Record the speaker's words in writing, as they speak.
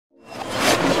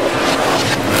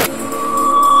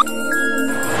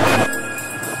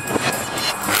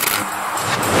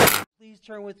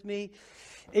with me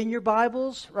in your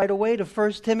Bibles right away to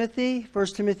 1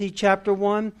 Timothy chapter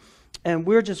 1. And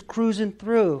we're just cruising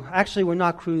through. Actually, we're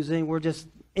not cruising. We're just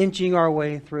inching our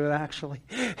way through, actually.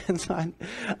 And so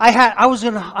I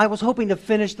was hoping to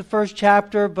finish the first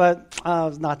chapter, but it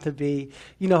was not to be.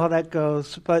 You know how that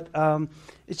goes. But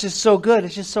it's just so good.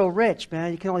 It's just so rich,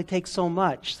 man. You can only take so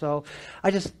much. So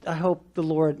I hope the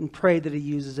Lord and pray that He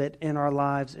uses it in our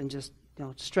lives and just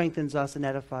strengthens us and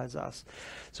edifies us.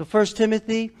 So 1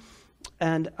 Timothy,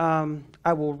 and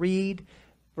I will read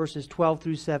verses 12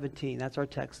 through 17. That's our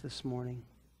text this morning.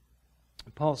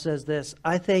 Paul says this: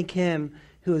 I thank Him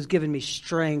who has given me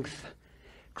strength,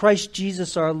 Christ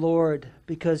Jesus our Lord,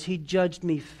 because He judged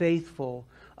me faithful,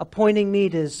 appointing me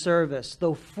to His service,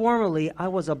 though formerly I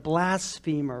was a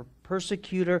blasphemer,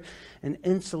 persecutor, and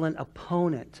insolent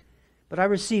opponent. But I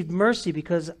received mercy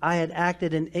because I had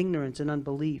acted in ignorance and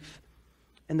unbelief.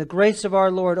 And the grace of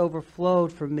our Lord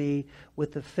overflowed for me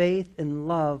with the faith and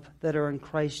love that are in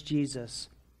Christ Jesus.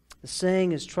 The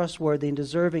saying is trustworthy and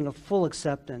deserving of full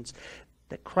acceptance,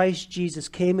 that Christ Jesus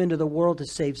came into the world to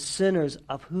save sinners,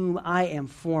 of whom I am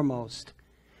foremost.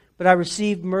 But I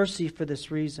received mercy for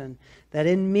this reason, that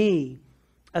in me,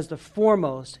 as the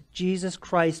foremost, Jesus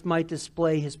Christ might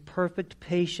display His perfect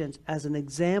patience as an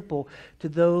example to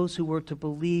those who were to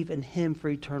believe in Him for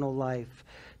eternal life.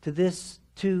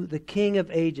 To the King of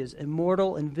ages,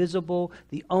 immortal, invisible,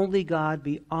 the only God,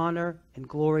 be honor and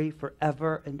glory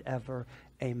forever and ever.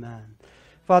 Amen.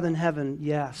 Father in heaven,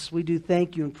 yes, we do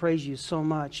thank You and praise You so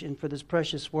much and for this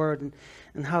precious word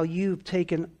and how You've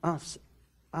taken us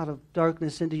out of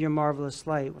darkness into Your marvelous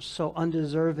light. We're so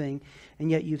undeserving, and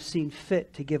yet You've seen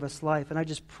fit to give us life. And I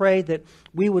just pray that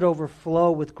we would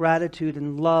overflow with gratitude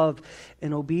and love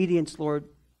and obedience, Lord,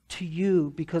 to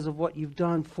You because of what You've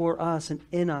done for us and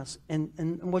in us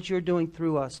and what You're doing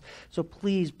through us. So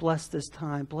please bless this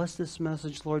time. Bless this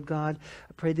message, Lord God.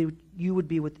 I pray that You would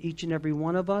be with each and every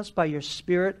one of us. By Your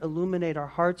Spirit, illuminate our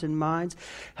hearts and minds.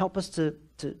 Help us to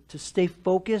stay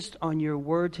focused on Your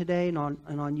word today and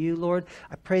on You, Lord.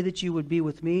 I pray that You would be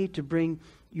with me to bring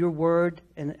Your word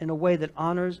in a way that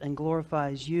honors and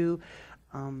glorifies You.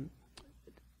 I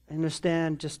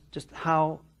understand just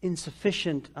how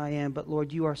insufficient I am, but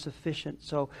Lord, You are sufficient.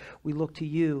 So we look to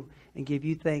You and give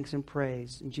You thanks and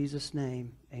praise. In Jesus'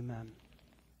 name, amen.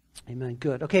 Amen.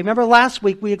 Good. Okay, remember last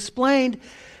week we explained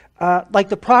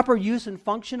the proper use and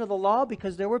function of the law,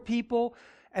 because there were people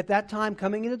at that time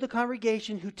coming into the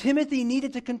congregation who Timothy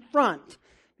needed to confront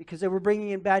because they were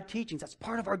bringing in bad teachings. That's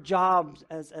part of our jobs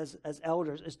as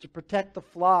elders, is to protect the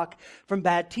flock from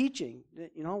bad teaching.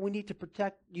 We need to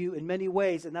protect you in many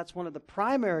ways, and that's one of the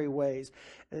primary ways,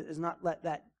 is not let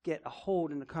that get a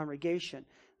hold in the congregation.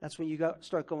 That's when you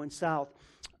start going south.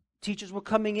 Teachers were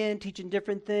coming in, teaching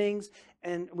different things,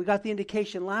 and we got the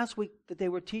indication last week that they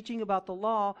were teaching about the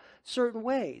law certain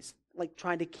ways, like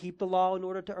trying to keep the law in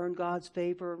order to earn God's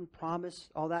favor and promise,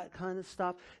 all that kind of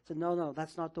stuff. So no,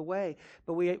 that's not the way.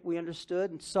 But we understood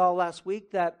and saw last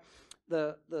week that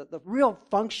the real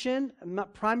function,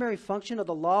 primary function of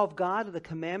the law of God, of the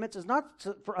commandments, is not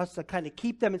for us to kind of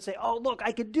keep them and say, oh, look,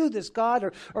 I could do this,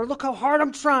 God, or look how hard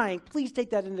I'm trying. Please take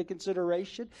that into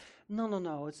consideration.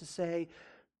 No. It's to say,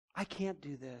 I can't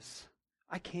do this.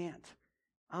 I can't.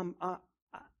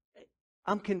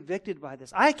 I'm convicted by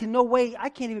this. I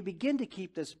can't even begin to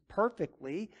keep this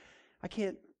perfectly.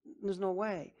 There's no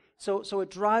way. So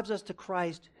it drives us to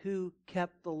Christ, who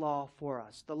kept the law for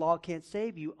us. The law can't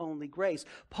save you, only grace.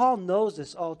 Paul knows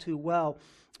this all too well.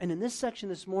 And in this section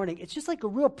this morning, it's just like a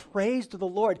real praise to the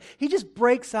Lord. He just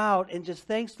breaks out and just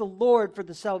thanks the Lord for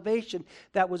the salvation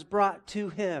that was brought to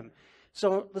him.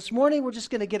 So this morning we're just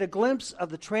going to get a glimpse of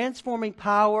the transforming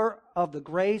power of the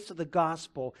grace of the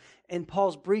gospel in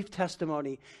Paul's brief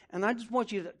testimony. And I just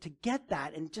want you to get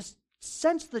that and just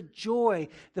sense the joy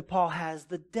that Paul has,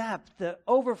 the depth, the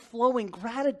overflowing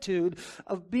gratitude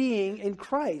of being in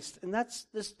Christ. And that's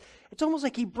this. It's almost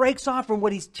like he breaks off from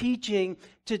what he's teaching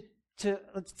to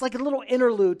it's like a little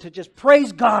interlude to just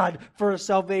praise God for a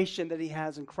salvation that he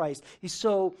has in Christ. He's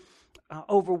so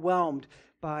overwhelmed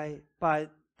by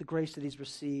the grace that he's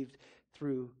received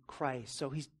through Christ.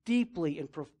 So he's deeply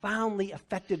and profoundly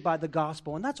affected by the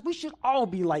gospel. And we should all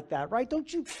be like that, right?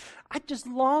 Don't you? I just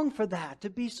long for that, to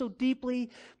be so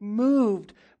deeply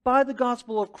moved by the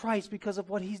gospel of Christ because of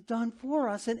what he's done for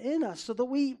us and in us, so that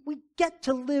we get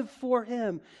to live for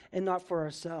him and not for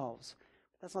ourselves.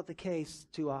 That's not the case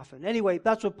too often. Anyway,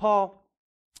 that's what Paul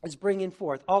is bringing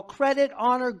forth. All credit,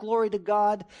 honor, glory to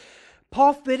God.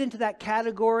 Paul fit into that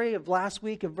category of last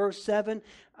week of verse 7.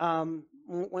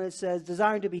 when it says,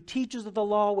 desiring to be teachers of the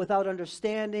law without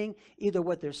understanding either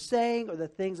what they're saying or the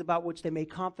things about which they make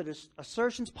confident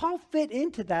assertions. Paul fit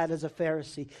into that as a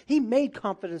Pharisee. He made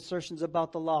confident assertions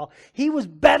about the law. He was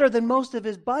better than most of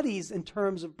his buddies in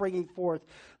terms of bringing forth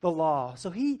the law. So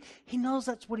he knows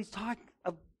that's what he's talking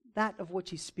of, that of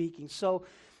which he's speaking. So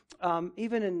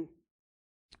even in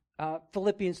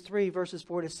Philippians 3, verses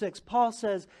 4 to 6, Paul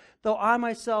says, though I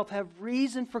myself have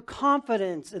reason for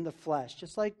confidence in the flesh,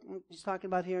 just like he's talking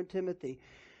about here in Timothy.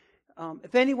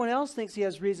 If anyone else thinks he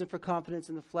has reason for confidence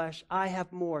in the flesh, I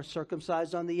have more,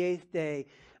 circumcised on the 8th day,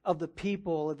 of the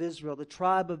people of Israel, the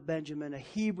tribe of Benjamin, a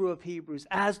Hebrew of Hebrews,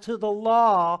 as to the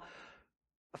law,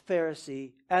 a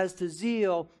Pharisee, as to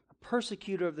zeal, a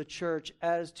persecutor of the church,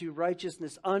 as to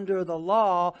righteousness under the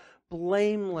law,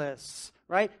 blameless.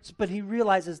 Right? But he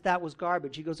realizes that was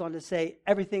garbage. He goes on to say,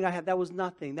 everything I have, that was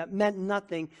nothing. That meant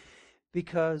nothing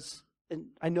because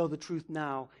I know the truth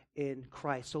now in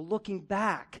Christ. So looking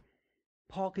back,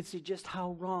 Paul could see just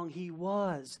how wrong he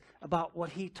was about what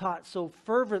he taught so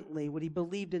fervently, what he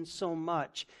believed in so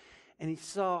much. And he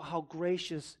saw how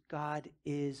gracious God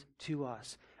is to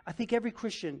us. I think every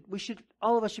Christian,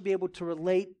 all of us should be able to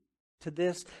relate to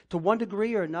this to one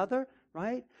degree or another,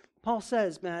 right? Paul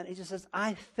says, man, he just says,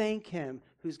 I thank him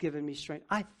who's given me strength.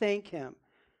 I thank him.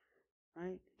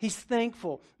 Right? He's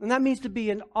thankful. And that means to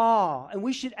be in awe. And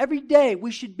every day,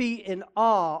 we should be in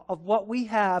awe of what we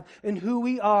have and who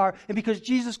we are. And because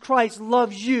Jesus Christ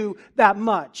loves you that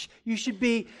much, you should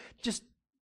be just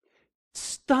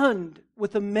stunned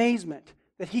with amazement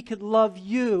that he could love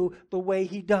you the way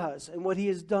he does and what he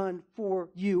has done for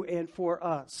you and for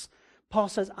us. Paul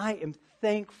says, I am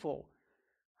thankful.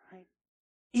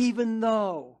 Even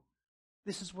though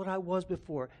this is what I was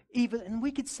before. And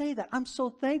we could say that. I'm so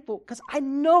thankful because I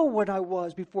know what I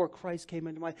was before Christ came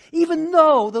into my life. Even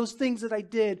though those things that I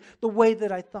did the way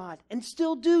that I thought and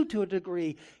still do to a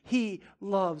degree, he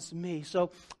loves me.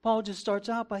 So Paul just starts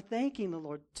out by thanking the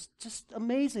Lord. Just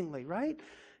amazingly, right?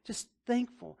 Just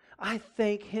thankful. I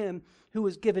thank him who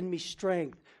has given me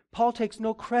strength. Paul takes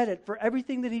no credit for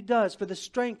everything that he does, for the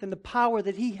strength and the power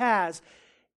that he has.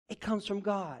 It comes from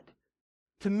God.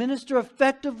 To minister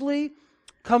effectively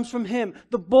comes from him.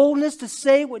 The boldness to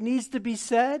say what needs to be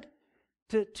said,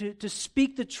 to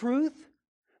speak the truth,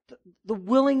 the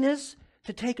willingness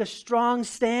to take a strong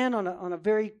stand on a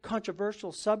very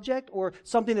controversial subject or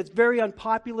something that's very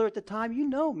unpopular at the time. You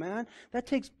know, man, that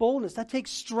takes boldness. That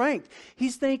takes strength.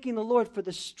 He's thanking the Lord for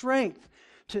the strength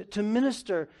to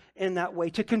minister in that way,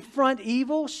 to confront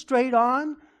evil straight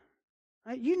on.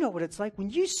 Right? You know what it's like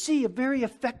when you see a very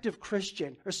effective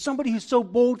Christian or somebody who's so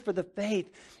bold for the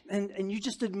faith and you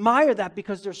just admire that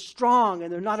because they're strong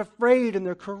and they're not afraid and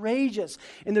they're courageous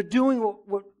and they're doing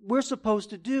what we're supposed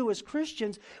to do as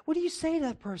Christians. What do you say to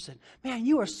that person? Man,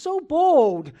 you are so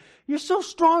bold. You're so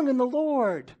strong in the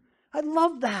Lord. I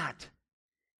love that.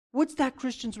 What's that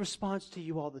Christian's response to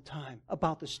you all the time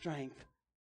about the strength?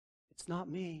 It's not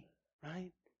me, right?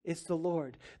 It's the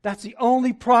Lord. That's the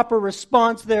only proper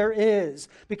response there is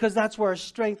because that's where our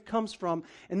strength comes from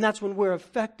and that's when we're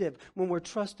effective, when we're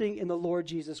trusting in the Lord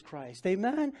Jesus Christ.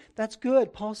 Amen? That's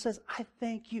good. Paul says, I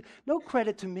thank you. No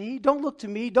credit to me. Don't look to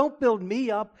me. Don't build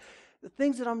me up. The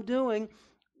things that I'm doing,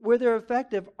 where they're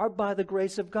effective, are by the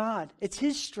grace of God. It's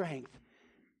his strength.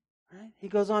 Right? He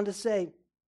goes on to say,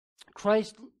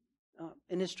 Christ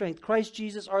in his strength, Christ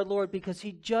Jesus our Lord, because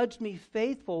he judged me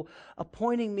faithful,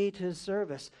 appointing me to his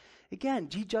service. Again,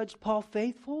 he judged Paul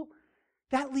faithful.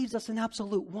 That leaves us in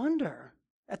absolute wonder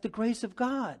at the grace of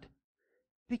God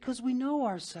because we know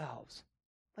ourselves.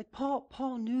 Like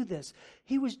Paul knew this.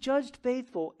 He was judged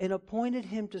faithful and appointed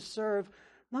him to serve,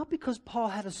 not because Paul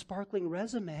had a sparkling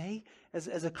resume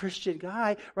as a Christian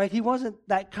guy, right? He wasn't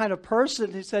that kind of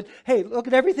person who said, hey, look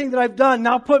at everything that I've done,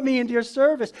 now put me into your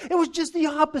service. It was just the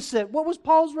opposite. What was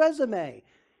Paul's resume?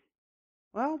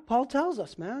 Well, Paul tells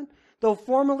us, man, though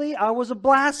formerly I was a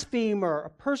blasphemer, a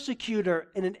persecutor,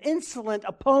 and an insolent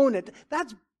opponent.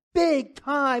 That's big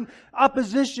time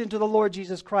opposition to the Lord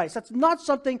Jesus Christ. That's not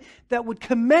something that would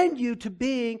commend you to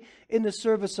being in the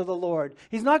service of the Lord.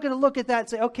 He's not going to look at that and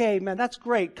say, okay, man, that's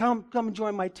great. Come and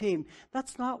join my team.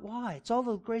 That's not why. It's all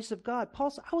the grace of God.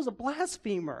 Paul said, I was a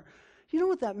blasphemer. You know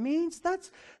what that means?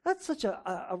 That's such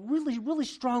a really, really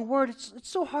strong word. It's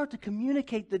so hard to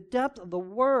communicate the depth of the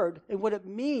word and what it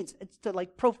means. It's to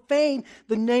like profane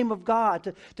the name of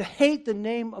God, to hate the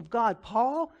name of God.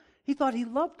 Paul, he thought he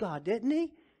loved God, didn't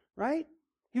he? Right?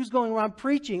 He was going around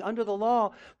preaching under the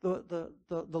law, the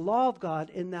law of God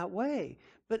in that way.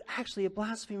 But actually, a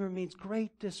blasphemer means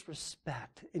great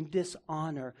disrespect and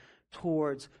dishonor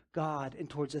towards God and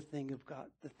towards the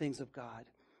things of God.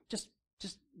 Just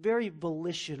just very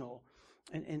volitional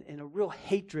and a real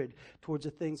hatred towards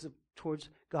towards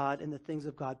God and the things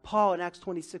of God. Paul in Acts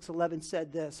 26:11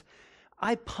 said this,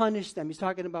 I punished them, he's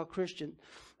talking about Christians,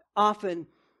 often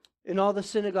in all the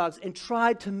synagogues and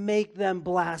tried to make them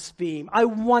blaspheme. I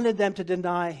wanted them to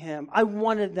deny him. I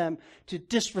wanted them to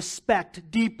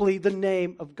disrespect deeply the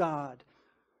name of God.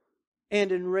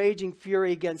 And in raging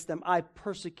fury against them, I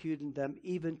persecuted them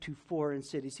even to foreign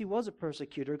cities. He was a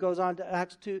persecutor. It goes on to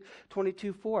Acts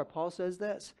 22:4. Paul says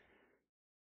this.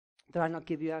 Did I not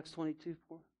give you Acts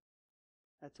 22:4?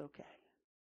 That's okay.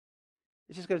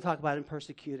 It's just going to talk about him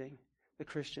persecuting the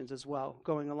Christians as well,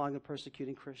 going along and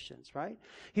persecuting Christians, right?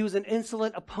 He was an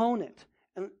insolent opponent.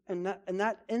 And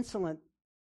that insolent,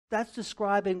 that's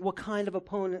describing what kind of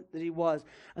opponent that he was.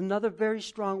 Another very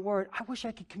strong word. I wish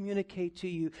I could communicate to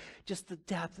you just the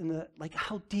depth and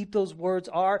how deep those words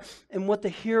are and what the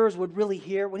hearers would really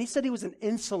hear. When he said he was an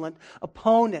insolent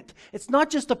opponent, it's not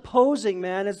just opposing,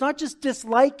 man. It's not just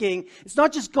disliking. It's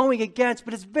not just going against,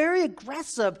 but it's very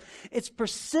aggressive. It's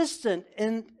persistent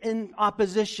in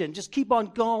opposition. Just keep on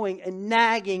going and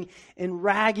nagging and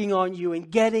ragging on you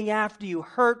and getting after you.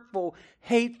 Hurtful,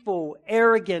 hateful,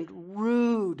 arrogant,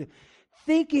 rude,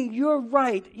 thinking you're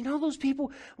right. You know those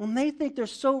people, when they think they're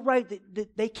so right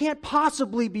that they can't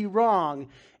possibly be wrong,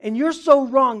 and you're so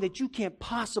wrong that you can't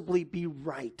possibly be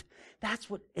right.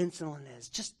 That's what insolent is.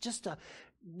 Just a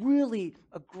really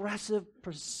aggressive,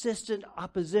 persistent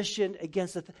opposition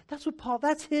against it. That's what Paul,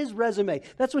 that's his resume.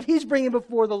 That's what he's bringing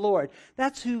before the Lord.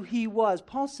 That's who he was.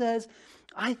 Paul says,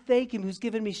 I thank him who's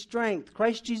given me strength,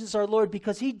 Christ Jesus our Lord,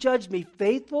 because he judged me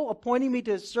faithful, appointing me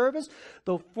to his service,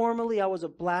 though formerly I was a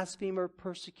blasphemer,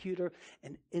 persecutor,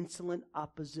 and insolent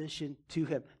opposition to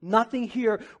him. Nothing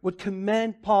here would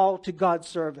commend Paul to God's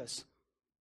service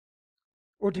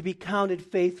or to be counted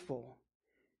faithful,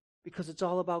 because it's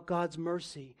all about God's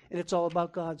mercy and it's all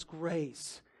about God's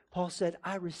grace. Paul said,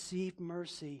 I received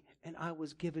mercy and I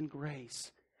was given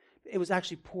grace. It was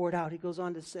actually poured out. He goes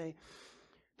on to say,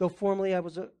 though formerly I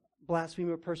was a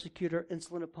blasphemer, persecutor,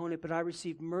 insolent opponent, but I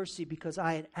received mercy because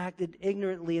I had acted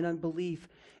ignorantly in unbelief,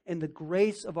 and the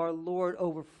grace of our Lord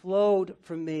overflowed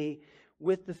from me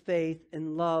with the faith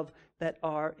and love that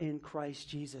are in Christ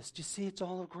Jesus. Do you see, it's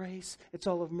all of grace, it's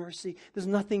all of mercy. There's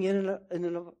nothing in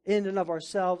and of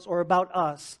ourselves or about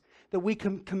us that we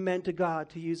can commend to God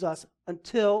to use us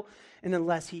until and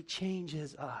unless he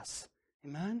changes us.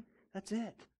 Amen? That's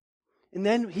it. And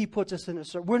then he puts us in a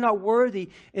circle. We're not worthy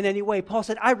in any way. Paul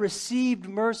said, I received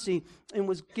mercy and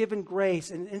was given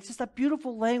grace. And it's just that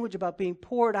beautiful language about being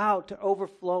poured out to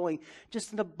overflowing,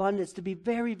 just in abundance, to be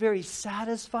very, very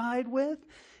satisfied with,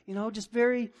 just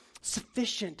very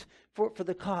sufficient for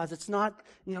the cause. It's not,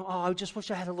 I just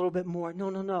wish I had a little bit more.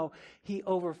 No. He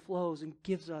overflows and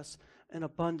gives us an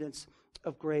abundance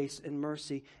of grace and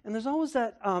mercy. And there's always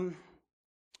that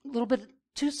little bit,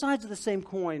 two sides of the same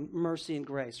coin, mercy and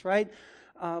grace, right?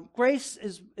 Grace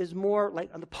is more like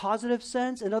on the positive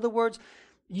sense. In other words,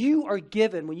 you are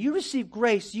given, when you receive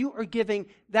grace, you are giving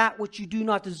that which you do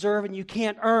not deserve and you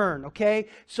can't earn, okay?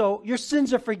 So your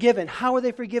sins are forgiven. How are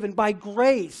they forgiven? By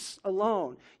grace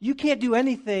alone. You can't do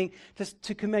anything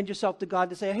to commend yourself to God,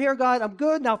 to say, here, God, I'm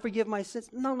good, now forgive my sins.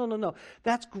 No.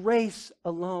 That's grace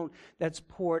alone that's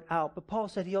poured out. But Paul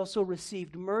said he also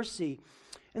received mercy.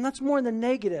 And that's more in the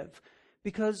negative.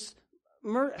 Because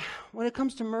when it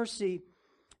comes to mercy,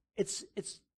 it's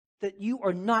that you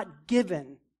are not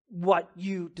given what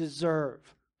you deserve.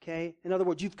 Okay? In other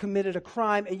words, you've committed a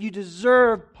crime and you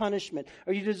deserve punishment,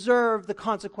 or you deserve the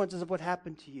consequences of what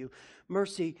happened to you.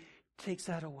 Mercy takes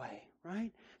that away,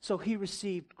 right? So he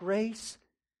received grace,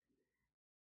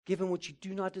 given what you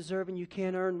do not deserve and you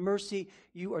can't earn. Mercy,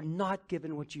 you are not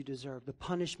given what you deserve, the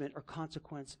punishment or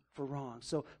consequence for wrong.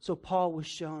 So Paul was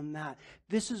shown that.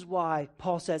 This is why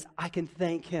Paul says, I can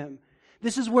thank him.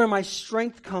 This is where my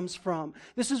strength comes from.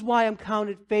 This is why I'm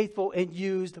counted faithful and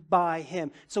used by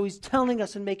him. So he's telling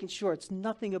us and making sure it's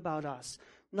nothing about us,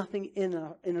 nothing in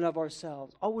and of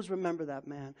ourselves. Always remember that,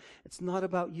 man. It's not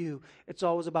about you. It's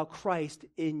always about Christ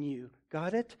in you.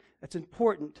 Got it? That's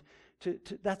important.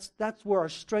 That's where our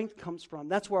strength comes from.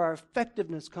 That's where our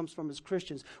effectiveness comes from as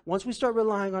Christians. Once we start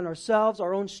relying on ourselves,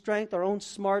 our own strength, our own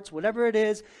smarts, whatever it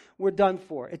is, we're done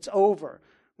for. It's over.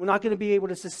 We're not going to be able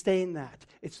to sustain that.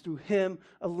 It's through him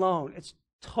alone. It's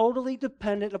totally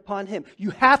dependent upon him. You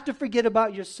have to forget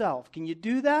about yourself. Can you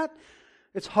do that?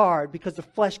 It's hard because the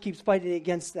flesh keeps fighting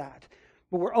against that.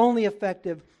 But we're only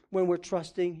effective when we're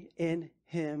trusting in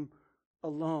him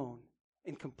alone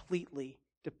and completely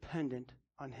dependent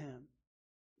on him.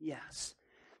 Yes,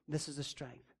 this is the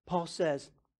strength. Paul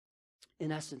says,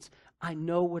 in essence, I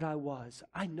know what I was.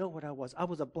 I know what I was. I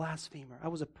was a blasphemer. I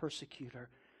was a persecutor.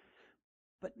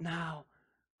 But now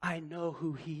I know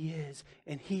who He is,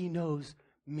 and He knows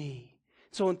me.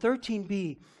 So in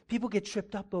 13b, people get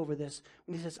tripped up over this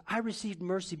when he says, I received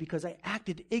mercy because I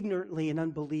acted ignorantly in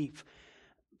unbelief.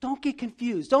 Don't get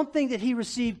confused. Don't think that he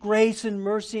received grace and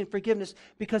mercy and forgiveness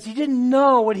because he didn't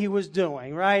know what he was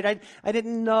doing, right? I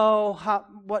didn't know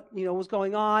what was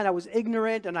going on. I was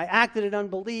ignorant and I acted in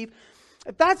unbelief.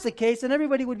 If that's the case, then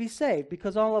everybody would be saved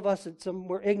because all of us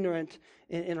were ignorant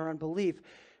in our unbelief.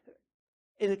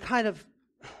 And it kind of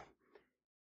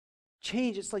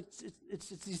change. It's like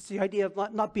it's the idea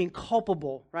of not being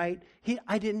culpable, right?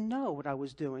 I didn't know what I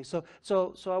was doing, so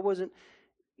I wasn't.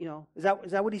 Is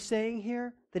that what he's saying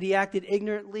here? That he acted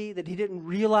ignorantly, that he didn't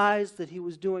realize that he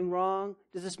was doing wrong?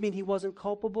 Does this mean he wasn't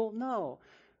culpable? No.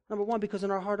 Number one, because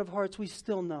in our heart of hearts we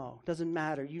still know. It doesn't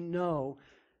matter. You know,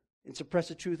 and suppress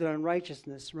the truth and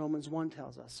unrighteousness. Romans 1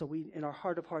 tells us. So in our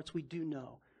heart of hearts we do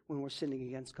know when we're sinning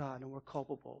against God and we're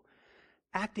culpable.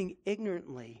 Acting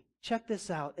ignorantly. Check this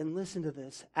out and listen to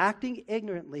this. Acting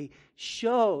ignorantly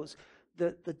shows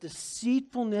the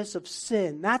deceitfulness of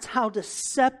sin. That's how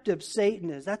deceptive Satan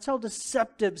is. That's how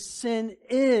deceptive sin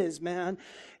is, man.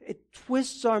 It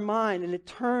twists our mind and it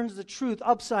turns the truth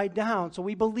upside down. So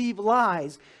we believe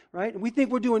lies, right? And we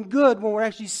think we're doing good when we're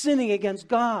actually sinning against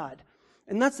God.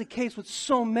 And that's the case with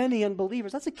so many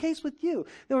unbelievers. That's the case with you.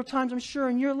 There were times, I'm sure,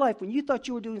 in your life when you thought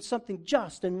you were doing something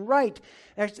just and right.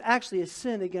 It's actually a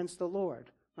sin against the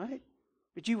Lord, right?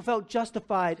 But you felt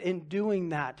justified in doing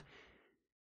that.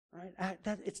 Right?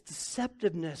 It's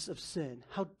deceptiveness of sin,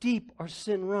 how deep our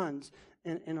sin runs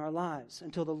in our lives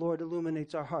until the Lord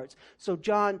illuminates our hearts. So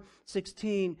John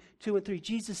 16, 2 and 3,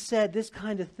 Jesus said this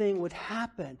kind of thing would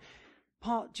happen.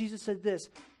 Jesus said this,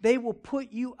 they will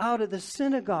put you out of the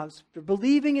synagogues. For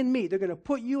believing in me, they're going to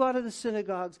put you out of the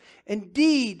synagogues.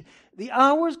 Indeed, the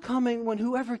hour is coming when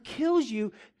whoever kills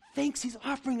you thinks he's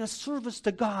offering a service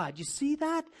to God. You see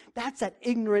that? That's that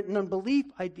ignorant and unbelief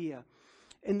idea.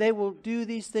 And they will do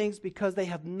these things because they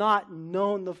have not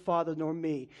known the Father nor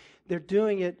me. They're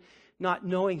doing it not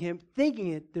knowing Him, thinking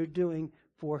it they're doing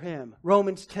for Him.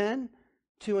 Romans 10,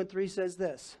 2 and 3 says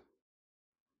this.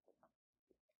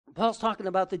 Paul's talking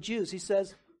about the Jews. He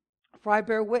says, for I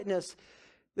bear witness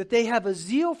that they have a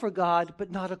zeal for God, but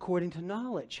not according to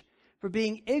knowledge. For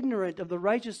being ignorant of the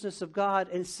righteousness of God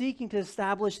and seeking to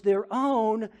establish their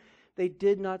own, they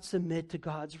did not submit to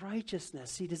God's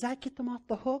righteousness. See, does that get them off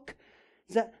the hook?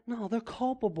 No, they're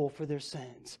culpable for their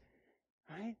sins,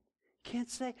 right? Can't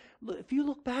say, look, if you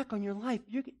look back on your life,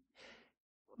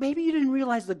 maybe you didn't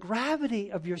realize the gravity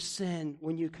of your sin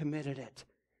when you committed it,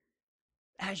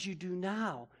 as you do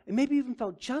now. And maybe you even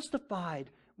felt justified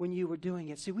when you were doing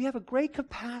it. See, we have a great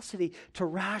capacity to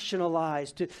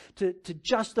rationalize, to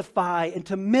justify, and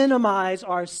to minimize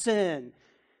our sin.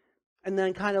 And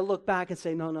then kind of look back and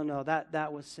say, no,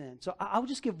 that was sin. So I'll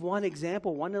just give one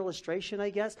example, one illustration, I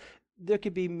guess. There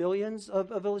could be millions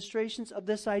of illustrations of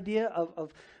this idea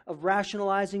of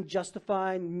rationalizing,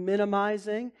 justifying,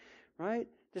 minimizing, right?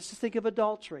 Just think of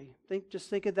adultery. Just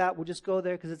think of that. We'll just go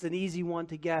there because it's an easy one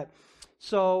to get.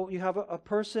 So you have a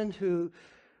person who,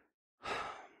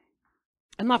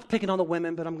 I'm not picking on the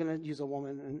women, but I'm going to use a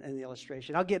woman in the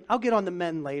illustration. I'll get on the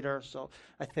men later, so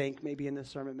I think maybe in this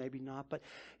sermon, maybe not. But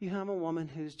you have a woman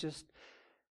who's just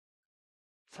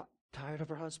tired of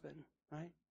her husband,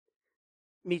 right?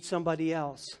 Meet somebody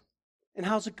else. And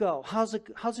how's it go? How's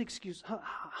the excuse?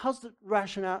 How's the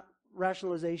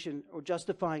rationalization or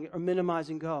justifying or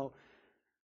minimizing go?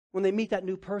 When they meet that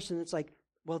new person, it's like,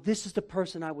 well, this is the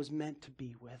person I was meant to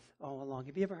be with all along.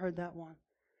 Have you ever heard that one?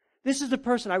 This is the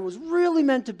person I was really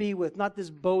meant to be with, not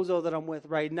this bozo that I'm with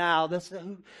right now. This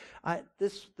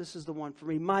is the one for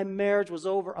me. My marriage was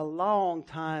over a long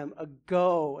time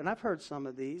ago. And I've heard some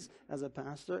of these as a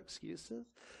pastor, excuses,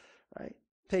 right?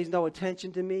 Pays no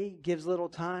attention to me, gives little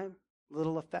time,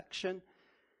 little affection.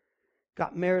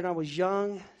 Got married when I was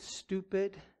young,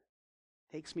 stupid,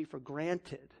 takes me for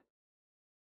granted.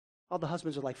 All the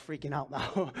husbands are like freaking out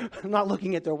now. I'm not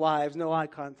looking at their wives, no eye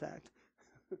contact.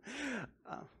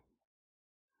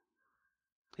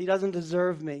 He doesn't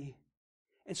deserve me.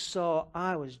 And so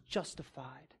I was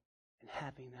justified in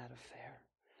having that affair.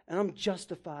 And I'm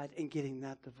justified in getting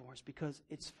that divorce because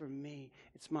it's for me.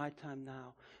 It's my time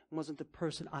now. It wasn't the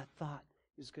person I thought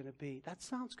it was going to be. That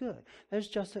sounds good.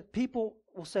 There's people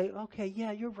will say, okay,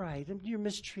 yeah, you're right. And you're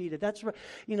mistreated. That's right.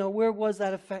 Where was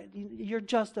that effect? You're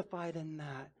justified in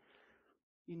that.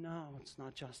 It's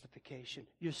not justification.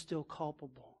 You're still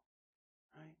culpable.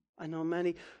 Right? I know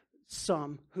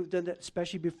some who've done that,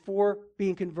 especially before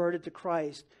being converted to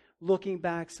Christ, looking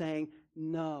back saying,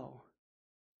 no,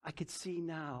 I could see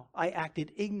now. I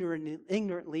acted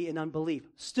ignorantly in unbelief.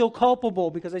 Still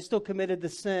culpable because I still committed the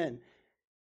sin.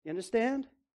 You understand?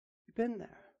 You've been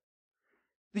there.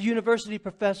 The university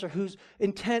professor who's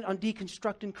intent on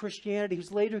deconstructing Christianity,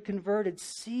 who's later converted,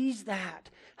 sees that,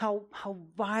 how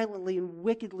violently and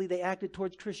wickedly they acted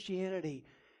towards Christianity.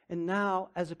 And now,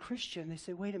 as a Christian, they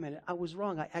say, wait a minute, I was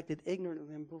wrong. I acted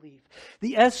ignorantly in belief.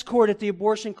 The escort at the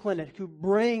abortion clinic who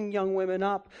bring young women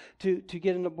up to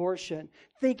get an abortion,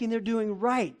 thinking they're doing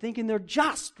right, thinking they're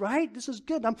just, right? This is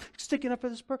good. I'm sticking up for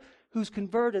this person. Who's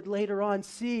converted later on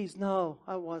sees, no,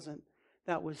 I wasn't.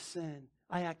 That was sin.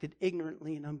 I acted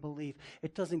ignorantly in unbelief.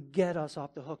 It doesn't get us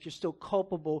off the hook. You're still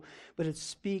culpable, but it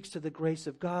speaks to the grace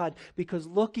of God. Because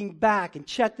looking back, and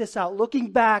check this out,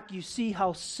 looking back, you see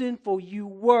how sinful you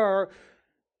were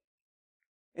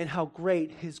and how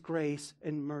great His grace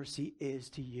and mercy is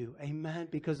to you. Amen?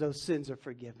 Because those sins are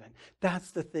forgiven.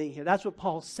 That's the thing here. That's what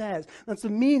Paul says. That's the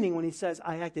meaning when he says,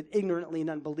 I acted ignorantly in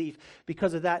unbelief.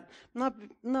 Because of that,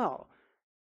 no.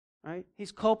 Right?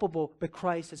 He's culpable, but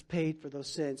Christ has paid for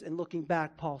those sins. And looking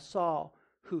back, Paul saw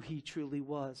who he truly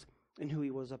was and who he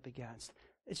was up against.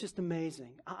 It's just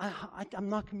amazing. I'm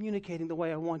not communicating the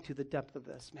way I want to, the depth of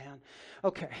this, man.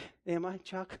 Okay. Am I,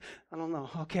 Chuck? I don't know.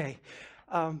 Okay.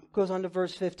 Goes on to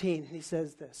verse 15, and he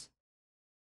says this.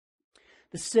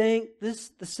 The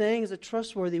saying is a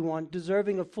trustworthy one,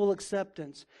 deserving of full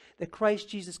acceptance, that Christ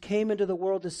Jesus came into the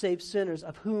world to save sinners,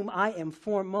 of whom I am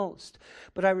foremost.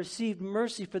 But I received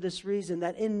mercy for this reason,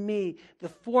 that in me, the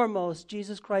foremost,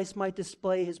 Jesus Christ might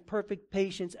display His perfect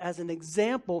patience as an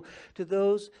example to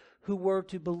those who were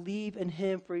to believe in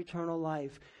Him for eternal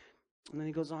life. And then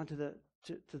he goes on to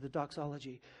the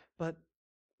doxology. But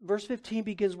verse 15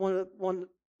 begins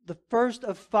the first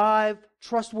of 5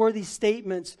 trustworthy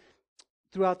statements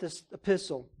throughout this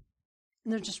epistle.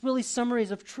 And they're just really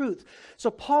summaries of truth.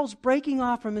 So Paul's breaking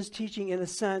off from his teaching in a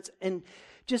sense and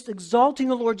just exalting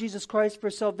the Lord Jesus Christ for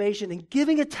salvation and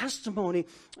giving a testimony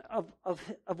of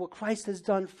what Christ has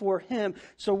done for him.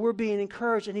 So we're being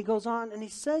encouraged. And he goes on and he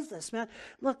says this, man,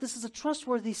 look, this is a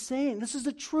trustworthy saying. This is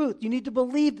the truth. You need to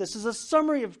believe this. This is a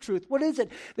summary of truth. What is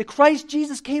it? That Christ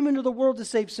Jesus came into the world to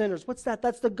save sinners. What's that?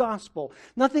 That's the gospel.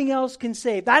 Nothing else can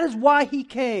save. That is why He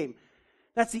came.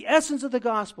 That's the essence of the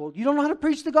gospel. You don't know how to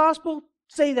preach the gospel?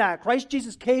 Say that. Christ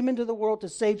Jesus came into the world to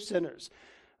save sinners,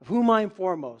 of whom I am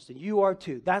foremost, and you are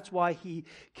too. That's why He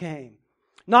came.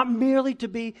 Not merely to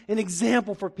be an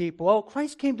example for people. Oh,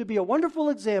 Christ came to be a wonderful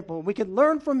example. We can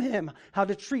learn from Him how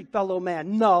to treat fellow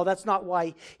man. No, that's not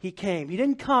why He came. He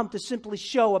didn't come to simply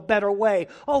show a better way.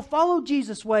 Oh, follow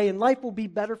Jesus' way and life will be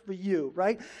better for you,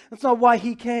 right? That's not why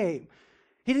He came.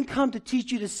 He didn't come to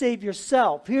teach you to save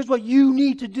yourself. Here's what you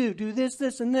need to do. Do this,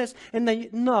 this, and this. And then,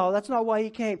 no, that's not why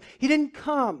He came. He didn't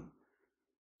come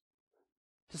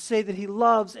to say that He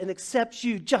loves and accepts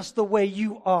you just the way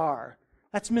you are.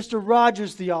 That's Mr.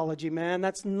 Rogers' theology, man.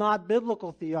 That's not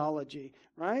biblical theology,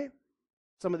 right?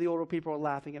 Some of the older people are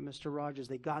laughing at Mr. Rogers.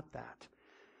 They got that.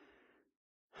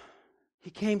 He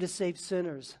came to save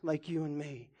sinners like you and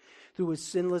me through His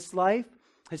sinless life,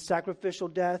 His sacrificial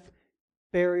death,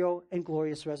 burial, and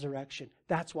glorious resurrection.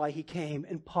 That's why He came,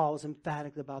 and Paul is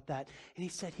emphatic about that. And he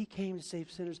said He came to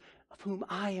save sinners, of whom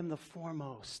I am the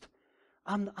foremost.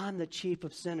 I'm the chief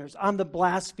of sinners. I'm the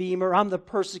blasphemer. I'm the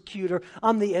persecutor.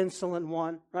 I'm the insolent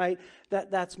one, right?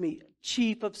 That's me,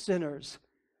 chief of sinners.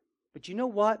 But you know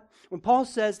what? When Paul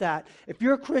says that, if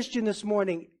you're a Christian this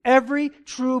morning, every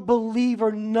true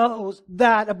believer knows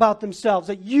that about themselves,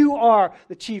 that you are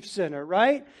the chief sinner,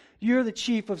 right? You're the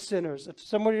chief of sinners. If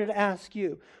somebody were to ask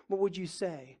you, what would you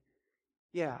say?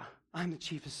 Yeah, I'm the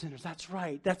chief of sinners. That's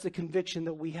right. That's the conviction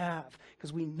that we have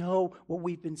because we know what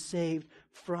we've been saved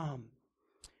from.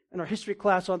 In our history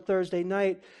class on Thursday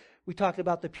night, we talked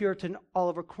about the Puritan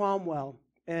Oliver Cromwell.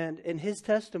 And in his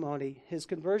testimony, his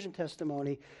conversion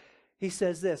testimony, he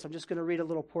says this. I'm just going to read a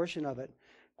little portion of it.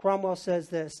 Cromwell says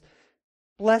this.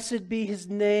 Blessed be His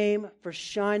name for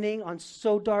shining on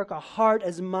so dark a heart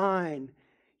as mine.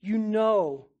 You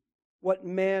know what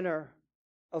manner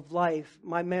of life,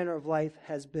 my manner of life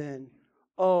has been.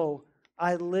 Oh,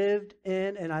 I lived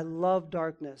in and I loved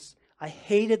darkness. I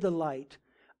hated the light.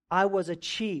 I was a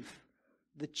chief,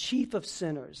 the chief of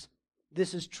sinners.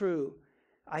 This is true.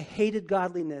 I hated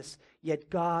godliness, yet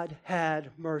God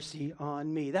had mercy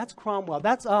on me. That's Cromwell.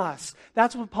 That's us.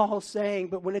 That's what Paul's saying.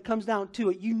 But when it comes down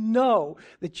to it, you know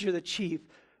that you're the chief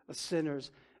of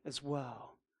sinners as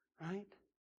well, right?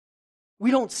 We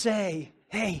don't say,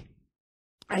 hey,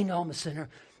 I know I'm a sinner,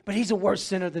 but he's a worse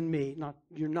sinner than me.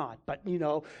 You're not, but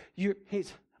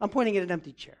I'm pointing at an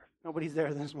empty chair. Nobody's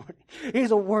there this morning.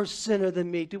 He's a worse sinner than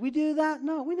me. Do we do that?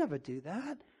 No, we never do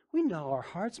that. We know our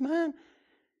hearts, man.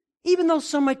 Even though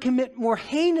some might commit more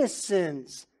heinous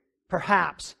sins,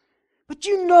 perhaps. But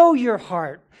you know your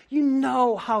heart. You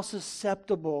know how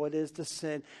susceptible it is to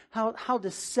sin, how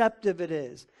deceptive it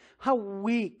is, how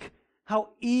weak, how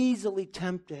easily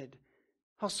tempted,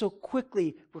 how so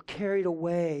quickly we're carried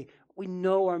away. We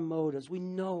know our motives. We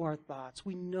know our thoughts.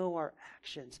 We know our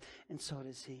actions. And so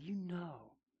does he. You know.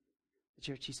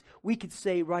 Church, we could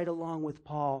say right along with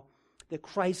Paul that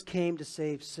Christ came to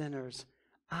save sinners.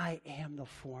 I am the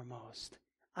foremost.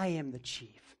 I am the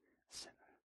chief sinner.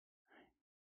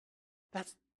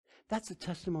 That's the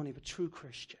testimony of a true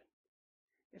Christian.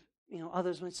 If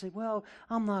others might say, well,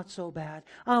 I'm not so bad.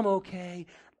 I'm okay.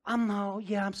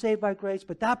 I'm saved by grace,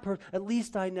 but at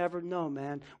least I never know,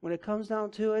 man. When it comes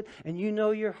down to it, and you know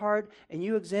your heart, and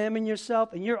you examine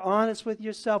yourself, and you're honest with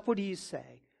yourself, what do you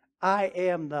say? I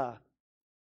am the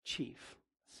chief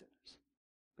sinners.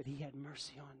 But he had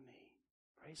mercy on me.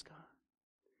 Praise God.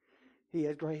 He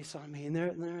had grace on me. And there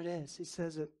it is. He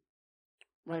says it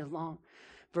right along.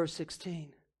 Verse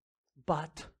 16.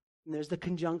 But, and there's the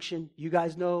conjunction. You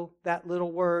guys know that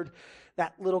little word.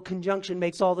 That little conjunction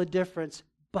makes all the difference.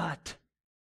 But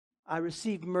I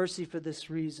received mercy for this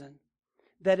reason,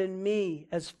 that in me,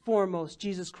 as foremost,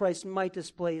 Jesus Christ might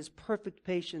display his perfect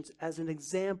patience as an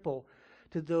example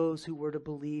to those who were to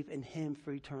believe in him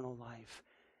for eternal life.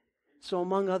 So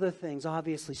among other things,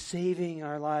 obviously, saving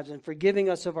our lives and forgiving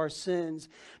us of our sins,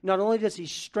 not only does he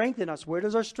strengthen us, where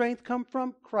does our strength come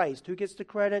from? Christ. Who gets the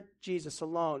credit? Jesus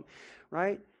alone,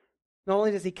 right? Not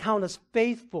only does he count us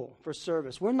faithful for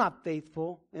service. We're not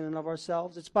faithful in and of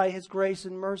ourselves. It's by his grace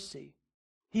and mercy.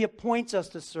 He appoints us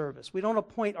to service. We don't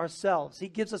appoint ourselves. He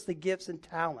gives us the gifts and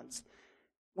talents.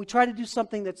 We try to do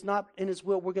something that's not in his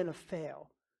will, we're going to fail,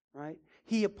 right?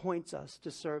 He appoints us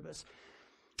to service.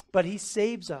 But he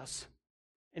saves us,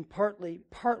 and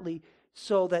partly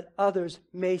so that others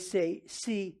may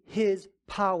see his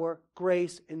power,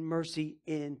 grace, and mercy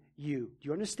in you. Do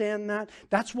you understand that?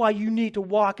 That's why you need to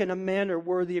walk in a manner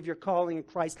worthy of your calling in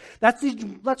Christ. That's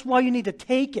why you need to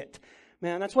take it,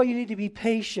 man. That's why you need to be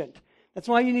patient. That's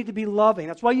why you need to be loving.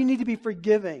 That's why you need to be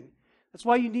forgiving. That's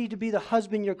why you need to be the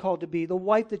husband you're called to be, the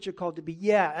wife that you're called to be.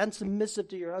 Yeah, and submissive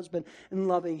to your husband and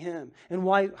loving him. And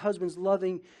why husbands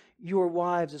loving your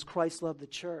wives as Christ loved the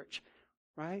church,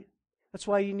 right? That's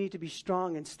why you need to be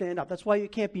strong and stand up. That's why you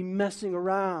can't be messing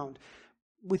around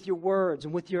with your words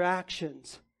and with your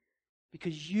actions.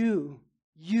 Because you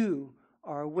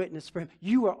are a witness for him.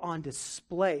 You are on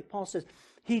display. Paul says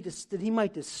that he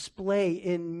might display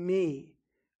in me,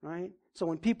 right? So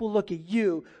when people look at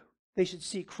you, they should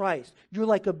see Christ. You're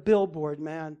like a billboard,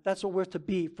 man. That's what we're to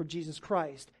be for Jesus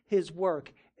Christ, his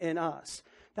work in us.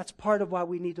 That's part of why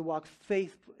we need to walk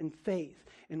faith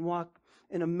and walk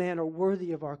in a manner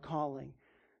worthy of our calling.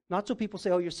 Not so people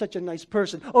say, oh, you're such a nice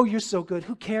person. Oh, you're so good.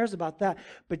 Who cares about that?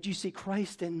 But you see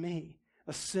Christ in me,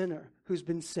 a sinner who's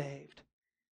been saved.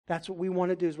 That's what we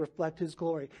want to do, is reflect his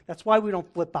glory. That's why we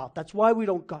don't flip out. That's why we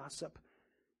don't gossip.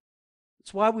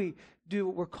 It's why we do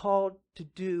what we're called to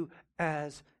do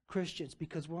as Christians,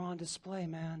 because we're on display,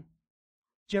 man.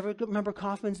 Do you ever remember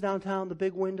Kaufman's downtown, the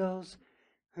big windows?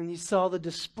 And you saw the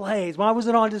displays. Why was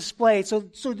it on display? So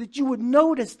that you would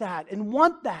notice that and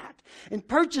want that and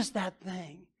purchase that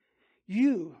thing.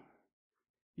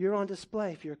 You're on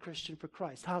display if you're a Christian for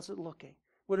Christ. How's it looking?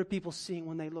 What are people seeing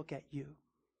when they look at you?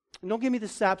 And don't give me the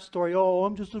sap story. Oh,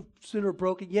 I'm just a sinner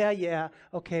broken. Yeah.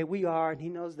 Okay, we are, and he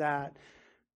knows that.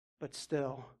 But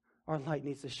still, our light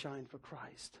needs to shine for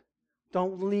Christ.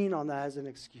 Don't lean on that as an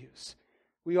excuse.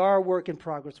 We are a work in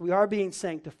progress. We are being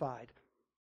sanctified.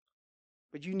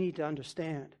 But you need to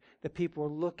understand that people are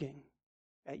looking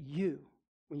at you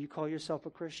when you call yourself a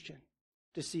Christian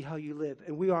to see how you live.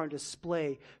 And we are on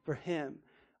display for him,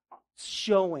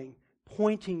 showing,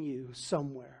 pointing you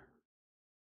somewhere.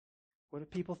 What are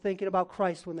people thinking about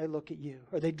Christ when they look at you?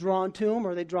 Are they drawn to him,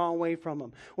 or are they drawn away from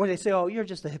him? Or they say, oh, you're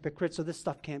just a hypocrite, so this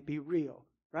stuff can't be real,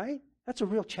 right? That's a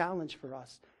real challenge for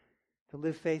us to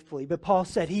live faithfully. But Paul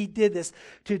said he did this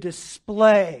to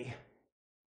display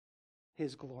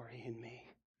his glory in me,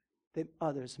 that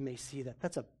others may see that.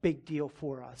 That's a big deal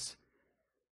for us.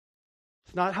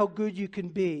 It's not how good you can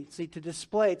be. See, to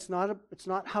display, it's not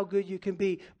how good you can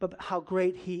be, but how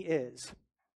great he is.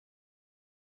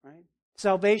 Right?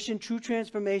 Salvation, true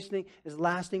transformation, is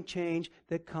lasting change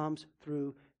that comes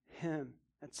through him.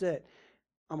 That's it.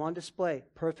 I'm on display.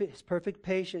 His perfect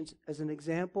patience as an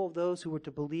example of those who were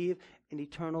to believe in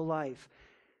eternal life.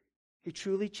 He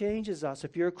truly changes us.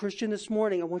 If you're a Christian this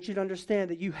morning, I want you to understand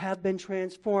that you have been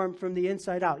transformed from the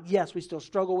inside out. Yes, we still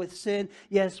struggle with sin.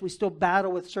 Yes, we still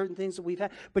battle with certain things that we've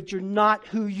had. But you're not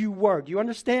who you were. Do you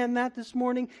understand that this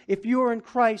morning? If you are in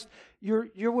Christ,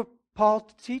 you're what Paul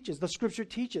teaches, the Scripture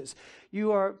teaches.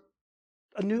 You are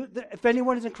a new. If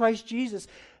anyone is in Christ Jesus,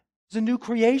 it's a new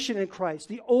creation in Christ.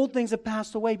 The old things have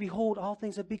passed away. Behold, all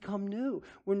things have become new.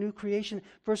 We're new creation.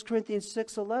 1 Corinthians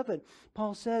 6:11.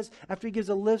 Paul says, after he gives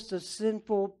a list of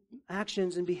sinful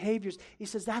actions and behaviors, he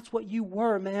says, that's what you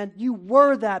were, man. You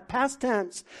were that, past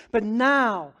tense. But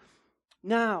now,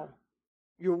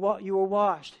 you were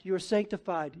washed, you were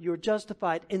sanctified, you were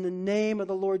justified in the name of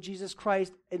the Lord Jesus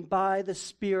Christ and by the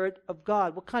Spirit of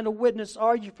God. What kind of witness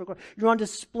are you for God? You're on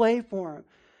display for Him.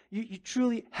 You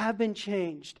truly have been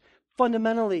changed.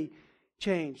 Fundamentally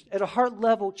changed. At a heart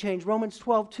level changed. Romans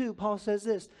 12:2, Paul says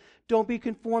this, don't be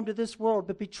conformed to this world,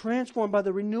 but be transformed by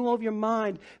the renewal of your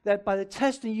mind, that by the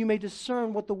testing you may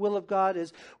discern what the will of God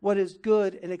is, what is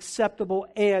good and acceptable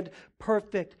and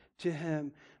perfect to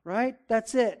Him. Right?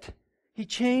 That's it. He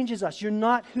changes us. You're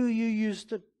not who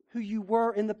you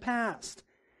were in the past.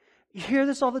 You hear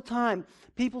this all the time.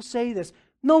 People say this.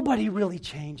 Nobody really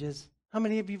changes. How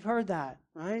many of you have heard that?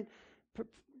 Right?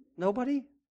 Nobody?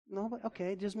 Nobody?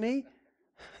 Okay, just me?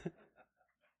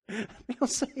 People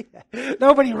say that.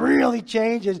 Nobody really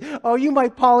changes. Oh, you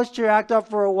might polish your act up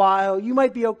for a while. You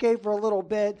might be okay for a little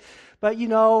bit. But,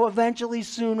 eventually,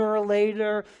 sooner or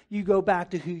later, you go back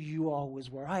to who you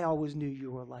always were. I always knew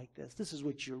you were like this. This is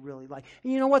what you're really like.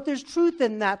 And you know what? There's truth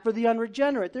in that for the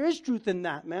unregenerate. There is truth in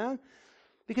that, man.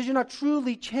 Because you're not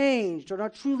truly changed or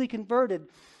not truly converted.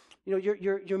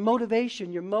 Your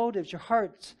motivation, your motives, your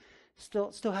hearts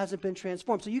still hasn't been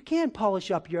transformed. So you can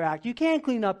polish up your act. You can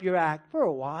clean up your act for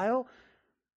a while.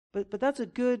 But that's a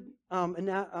good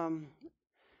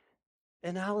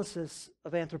analysis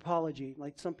of anthropology.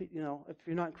 Like some people, if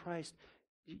you're not in Christ,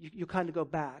 you kind of go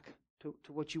back to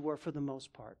what you were for the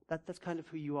most part. That's kind of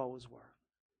who you always were.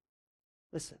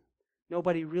 Listen,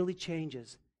 nobody really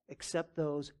changes except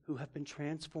those who have been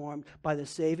transformed by the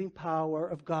saving power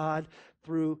of God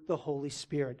through the Holy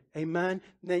Spirit. Amen?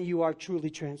 Then you are truly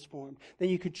transformed. Then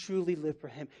you can truly live for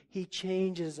Him. He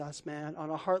changes us, man, on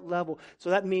a heart level.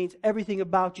 So that means everything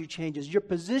about you changes. Your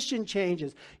position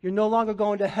changes. You're no longer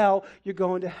going to hell, you're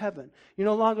going to heaven. You're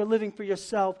no longer living for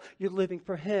yourself, you're living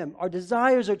for Him. Our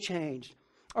desires are changed.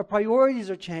 Our priorities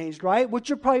are changed, right? What's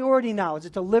your priority now? Is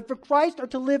it to live for Christ or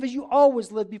to live as you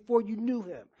always lived before you knew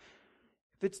Him?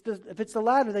 If it's the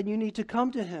latter, then you need to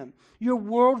come to Him. Your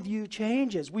worldview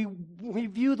changes. We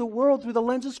view the world through the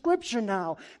lens of Scripture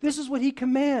now. This is what He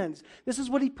commands. This is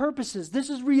what He purposes.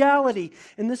 This is reality.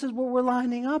 And this is what we're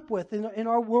lining up with in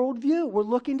our worldview. We're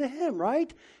looking to Him,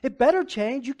 right? It better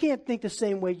change. You can't think the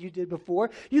same way you did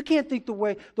before. You can't think the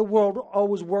way the world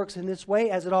always works in this way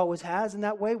as it always has in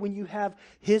that way when you have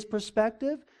His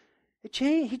perspective.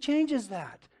 He changes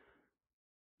that.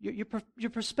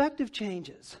 Your perspective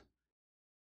changes.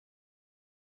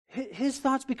 His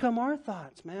thoughts become our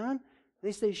thoughts, man. At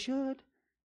least they should.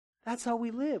 That's how we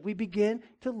live. We begin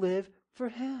to live for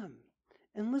Him.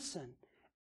 And listen,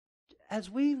 as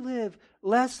we live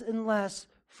less and less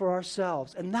for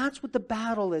ourselves, and that's what the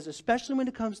battle is, especially when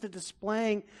it comes to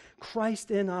displaying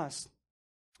Christ in us.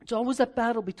 It's always that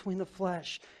battle between the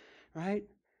flesh, right?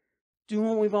 Doing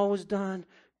what we've always done,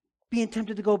 being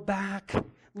tempted to go back,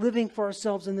 living for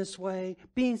ourselves in this way,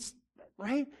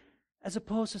 right? As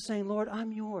opposed to saying, Lord,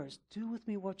 I'm yours. Do with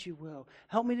me what you will.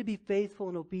 Help me to be faithful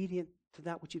and obedient to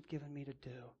that which you've given me to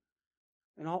do.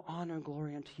 And all honor and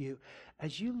glory unto you.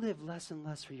 As you live less and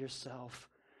less for yourself,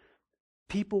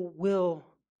 people will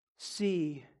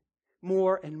see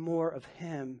more and more of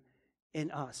Him in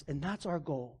us. And that's our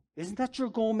goal. Isn't that your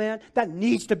goal, man? That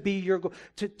needs to be your goal.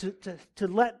 To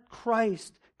let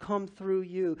Christ come through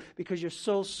you because you're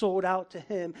so sold out to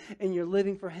Him and you're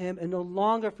living for Him and no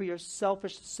longer for your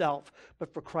selfish self,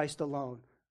 but for Christ alone.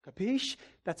 Capiche?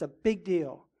 That's a big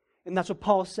deal. And that's what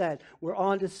Paul said. We're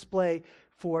on display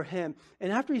for Him.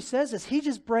 And after he says this, he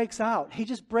just breaks out. He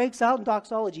just breaks out in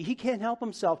doxology. He can't help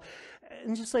himself.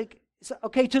 And just like,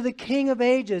 okay, to the King of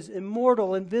ages,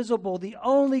 immortal, invisible, the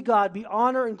only God, be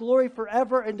honor and glory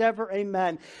forever and ever.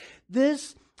 Amen.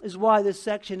 This is why this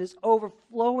section is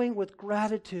overflowing with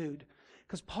gratitude.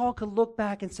 Because Paul could look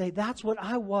back and say, that's what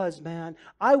I was, man.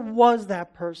 I was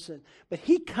that person. But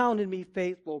He counted me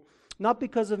faithful, not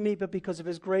because of me, but because of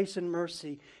His grace and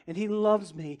mercy. And He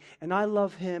loves me, and I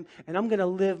love Him, and I'm going to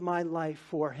live my life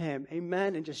for Him.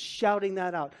 Amen? And just shouting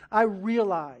that out. I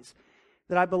realize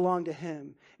that I belong to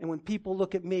Him. And when people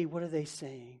look at me, what are they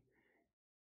saying?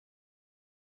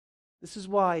 This is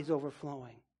why he's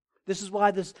overflowing. This is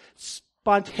why this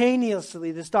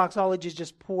spontaneously, this doxology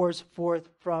just pours forth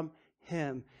from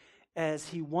him as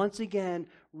he once again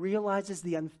realizes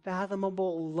the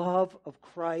unfathomable love of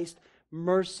Christ,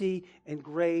 mercy and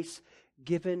grace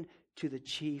given to the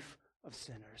chief of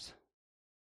sinners.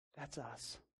 That's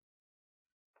us.